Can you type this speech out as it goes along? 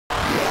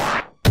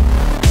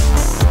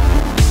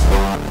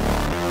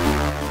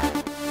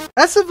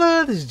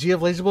Esava, this is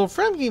GRIMOIRE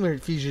from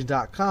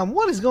GamerFusion.com.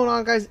 What is going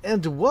on, guys?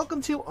 And welcome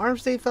to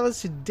Arms Day,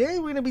 fellas. Today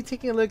we're going to be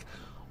taking a look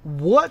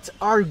what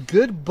our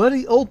good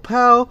buddy old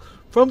pal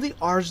from the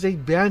Arms Day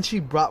Banshee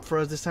brought for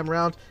us this time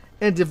around,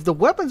 and if the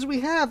weapons we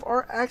have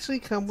are actually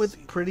come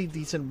with pretty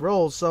decent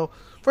rolls. So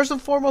first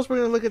and foremost, we're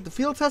going to look at the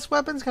field test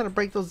weapons, kind of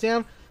break those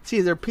down, see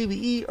if they're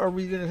PvE or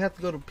we're going to have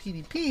to go to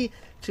PvP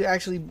to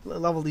actually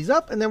level these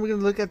up, and then we're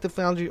going to look at the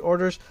Foundry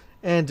orders,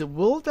 and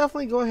we'll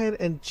definitely go ahead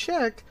and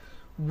check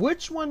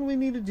which one we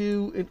need to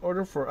do in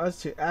order for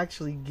us to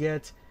actually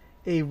get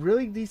a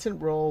really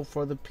decent roll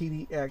for the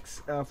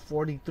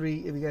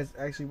PDX-43, if you guys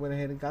actually went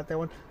ahead and got that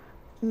one.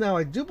 Now,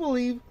 I do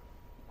believe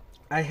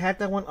I had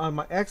that one on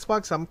my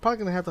Xbox, so I'm probably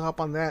going to have to hop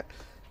on that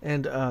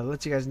and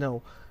let you guys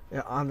know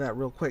on that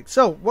real quick.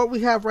 So, what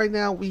we have right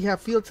now, we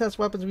have field test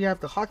weapons. We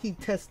have the Hockey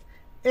Test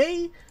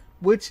A,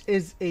 which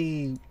is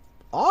a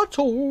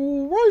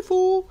auto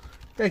rifle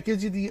that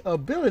gives you the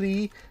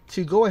ability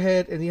to go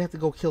ahead and you have to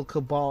go kill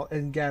Cabal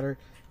and gather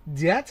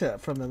data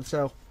from them.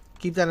 So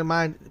keep that in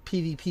mind.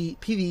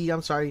 PvE,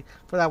 I'm sorry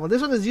for that one.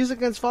 This one is used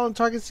against fallen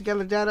targets to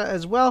gather data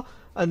as well.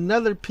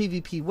 Another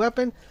PvP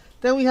weapon.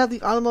 Then we have the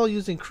Consumable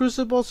used in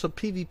Crucible, so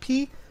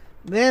PvP.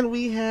 Then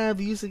we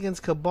have used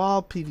against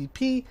Cabal,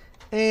 PvP.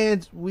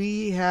 And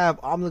we have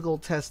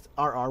Omnigol Test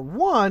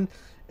RR1.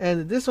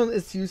 And this one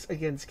is used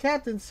against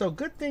captains. So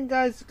good thing,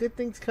 guys. Good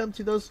things come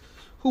to those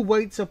who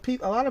wait. So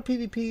a lot of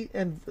PvP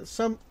and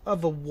some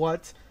of the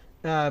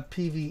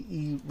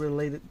PvE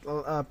related,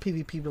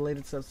 PvP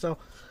related stuff. So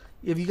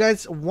if you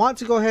guys want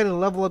to go ahead and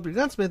level up your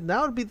gunsmith,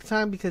 now would be the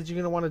time, because you're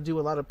going to want to do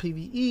a lot of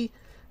PvE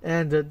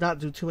and not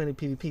do too many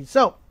PvP.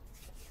 So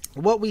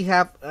what we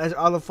have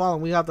are the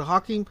following. We have the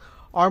Hawking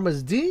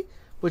Armas D,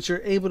 which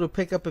you're able to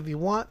pick up if you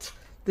want.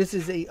 This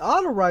is a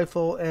auto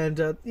rifle, and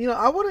you know,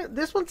 I wouldn't.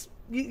 This one's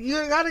you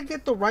got to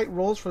get the right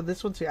rolls for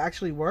this one to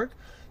actually work.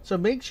 So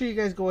make sure you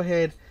guys go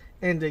ahead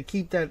and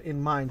keep that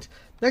in mind.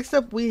 Next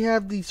up, we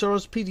have the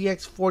Soros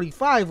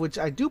PDX-45, which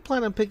I do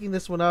plan on picking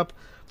this one up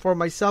for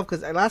myself,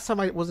 because last time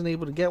I wasn't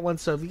able to get one.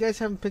 So if you guys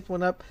haven't picked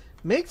one up,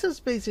 make some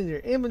space in your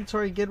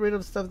inventory. Get rid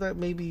of stuff that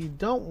maybe you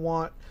don't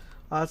want.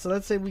 So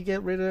let's say we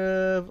get rid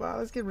of.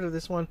 Let's get rid of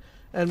this one,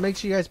 and make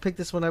sure you guys pick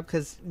this one up,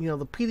 because you know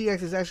the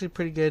PDX is actually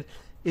pretty good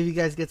if you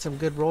guys get some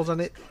good rolls on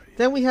it.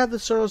 Then we have the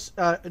Soros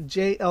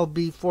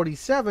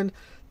JLB-47.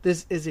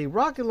 This is a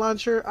rocket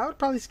launcher. I would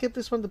probably skip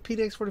this one. The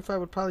PDX-45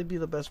 would probably be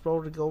the best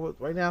roll to go with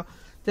right now.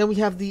 Then we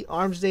have the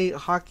Arms Day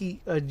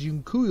Hockey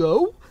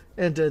Junkuyo,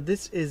 and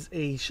this is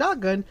a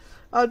shotgun.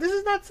 This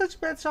is not such a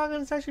bad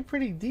shotgun. It's actually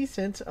pretty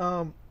decent.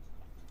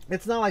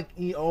 It's not like,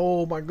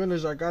 oh my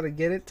goodness, I gotta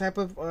get it type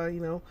of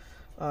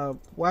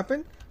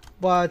weapon,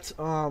 but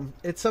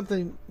it's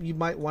something you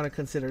might want to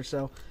consider.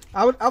 So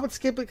I would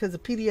skip it, because the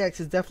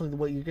PDX is definitely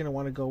what you're gonna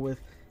want to go with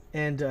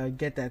and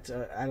get that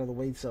out of the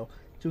way. So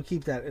to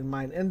keep that in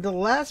mind. And the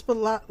last but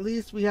not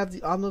least, we have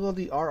the Omnigol,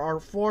 the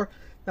RR4.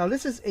 Now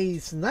this is a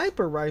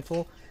sniper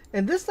rifle,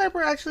 and this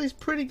sniper actually is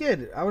pretty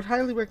good. I would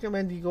highly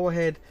recommend you go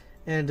ahead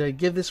and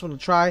give this one a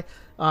try.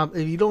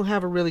 If you don't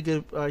have a really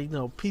good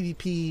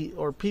PvP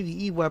or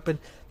PvE weapon,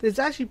 it's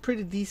actually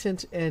pretty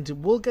decent, and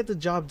will get the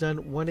job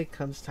done when it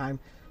comes time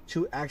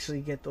to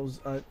actually get those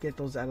out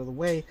of the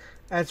way.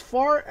 As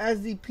far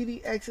as the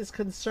PDX is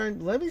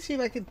concerned, let me see if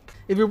I can.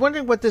 If you're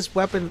wondering what this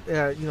weapon,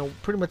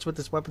 pretty much what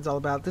this weapon's all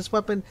about. This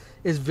weapon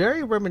is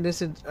very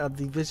reminiscent of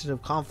the Vision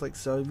of Conflict.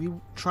 So if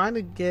you're trying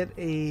to get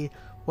a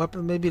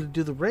weapon maybe to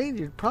do the raid,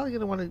 you're probably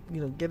gonna want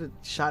to get a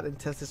shot and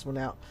test this one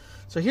out.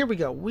 So here we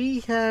go.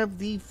 We have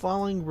the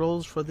following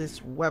rolls for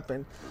this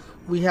weapon.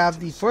 We have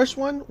the first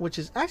one, which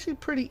is actually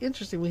pretty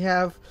interesting. We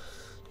have,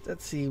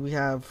 let's see, we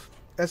have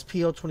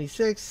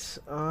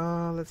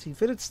SPO-26, let's see,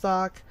 fitted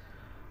stock,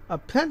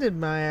 appended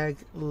mag,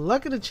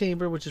 luck in the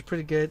chamber, which is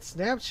pretty good,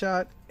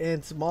 snapshot,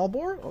 and small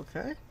bore.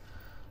 Okay,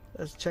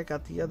 let's check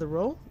out the other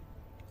row.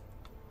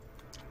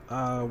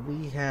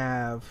 We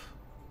have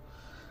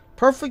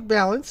perfect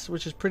balance,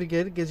 which is pretty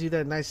good. It gives you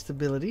that nice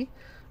stability.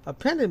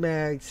 Appended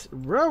mags,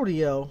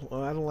 rodeo,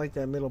 well, I don't like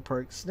that middle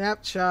perk,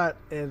 snapshot,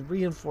 and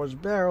reinforced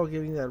barrel,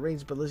 giving you that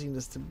range but losing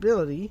the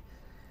stability.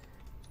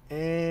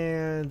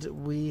 And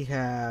we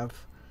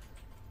have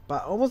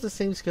almost the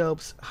same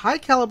scopes. High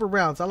caliber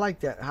rounds. I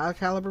like that. High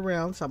caliber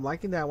rounds. I'm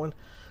liking that one.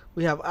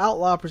 We have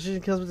outlaw, precision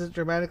kills with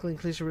dramatically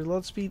increase your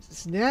reload speed,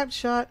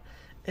 snapshot,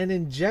 and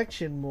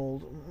injection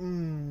mold.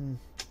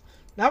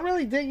 Not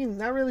really digging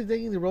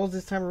the rolls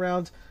this time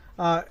around.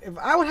 If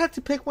I would have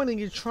to pick one and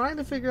you're trying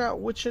to figure out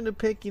which one to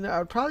pick, I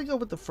would probably go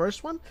with the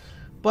first one.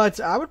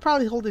 But I would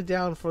probably hold it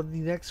down for the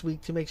next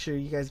week to make sure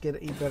you guys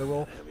get a better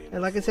roll.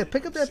 And like I said,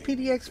 pick up that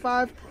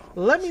PDX-5.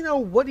 Let me know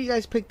what you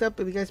guys picked up.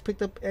 If you guys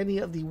picked up any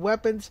of the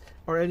weapons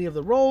or any of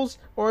the rolls,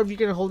 or if you're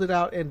going to hold it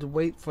out and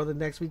wait for the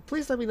next week.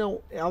 Please let me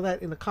know all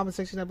that in the comment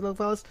section down below,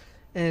 fellas.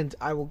 And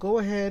I will go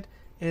ahead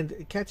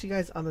and catch you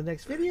guys on the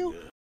next video.